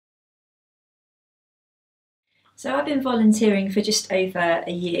So I've been volunteering for just over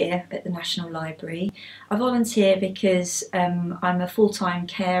a year at the National Library. I volunteer because I'm a full-time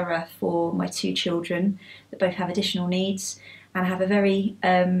carer for my two children that both have additional needs and have a very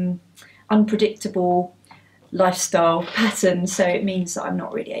unpredictable lifestyle pattern, so it means that I'm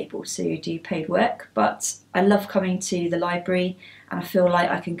not really able to do paid work, but I love coming to the library and I feel like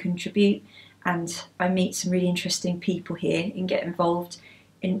I can contribute, and I meet some really interesting people here and get involved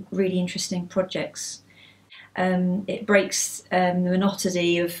in really interesting projects. It breaks the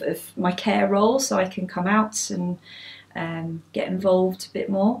monotony of my care role, so I can come out and get involved a bit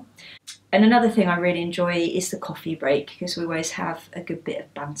more. And another thing I really enjoy is the coffee break, because we always have a good bit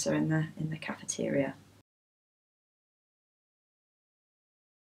of banter in the cafeteria.